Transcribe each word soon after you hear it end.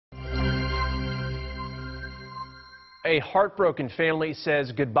A heartbroken family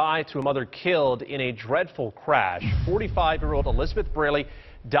says goodbye to a mother killed in a dreadful crash. 45-year-old Elizabeth Braley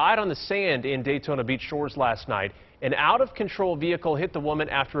died on the sand in Daytona Beach shores last night. An out-of-control vehicle hit the woman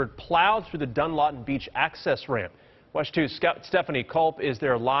after it plowed through the Dunlawton Beach access ramp. WESH 2's Stephanie Culp is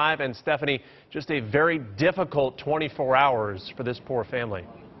there live. And Stephanie, just a very difficult 24 hours for this poor family.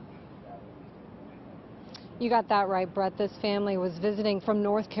 You got that right, Brett. This family was visiting from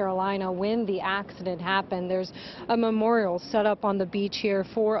North Carolina when the accident happened. There's a memorial set up on the beach here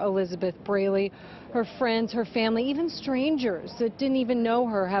for Elizabeth Braley. Her friends, her family, even strangers that didn't even know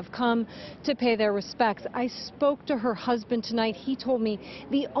her have come to pay their respects. I spoke to her husband tonight. He told me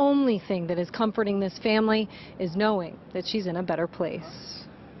the only thing that is comforting this family is knowing that she's in a better place.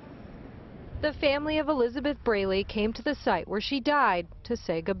 The family of Elizabeth Braley came to the site where she died to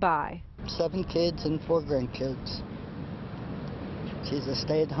say goodbye. 7 kids and 4 grandkids. She's a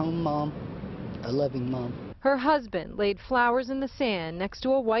stay-at-home mom, a loving mom. Her husband laid flowers in the sand next to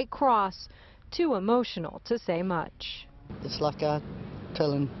a white cross, too emotional to say much. It's like I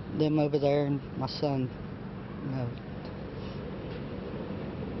telling them over there and my son, you know,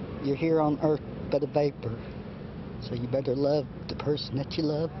 you're here on earth but a vapor, so you better love the person that you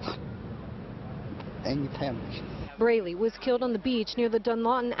love and your family. Braley was killed on the beach near the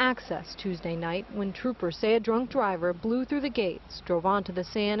Dunlawton access Tuesday night when troopers say a drunk driver blew through the gates, drove onto the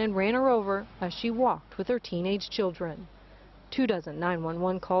sand and ran her over as she walked with her teenage children. 24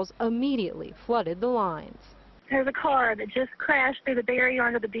 911 calls immediately flooded the lines. There's a car that just crashed through the barrier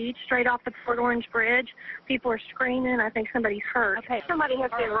onto the beach, straight off the Port Orange Bridge. People are screaming. I think somebody's hurt. Okay. Somebody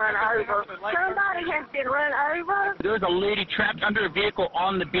has been run over. Somebody has been run over. There was a lady trapped under a vehicle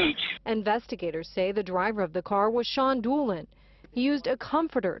on the beach. Investigators say the driver of the car was Sean Doolin. He used a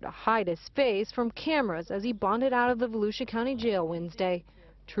comforter to hide his face from cameras as he bonded out of the Volusia County Jail Wednesday.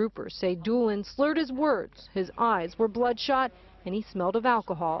 Troopers say Doolin slurred his words, his eyes were bloodshot, and he smelled of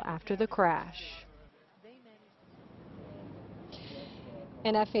alcohol after the crash.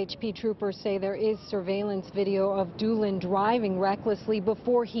 And FHP troopers say there is surveillance video of Doolin driving recklessly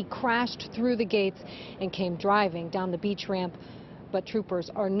before he crashed through the gates and came driving down the beach ramp. But troopers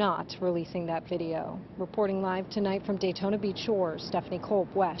are not releasing that video. Reporting live tonight from Daytona Beach shores, Stephanie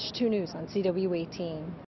Culp, WESH 2 News on CW18.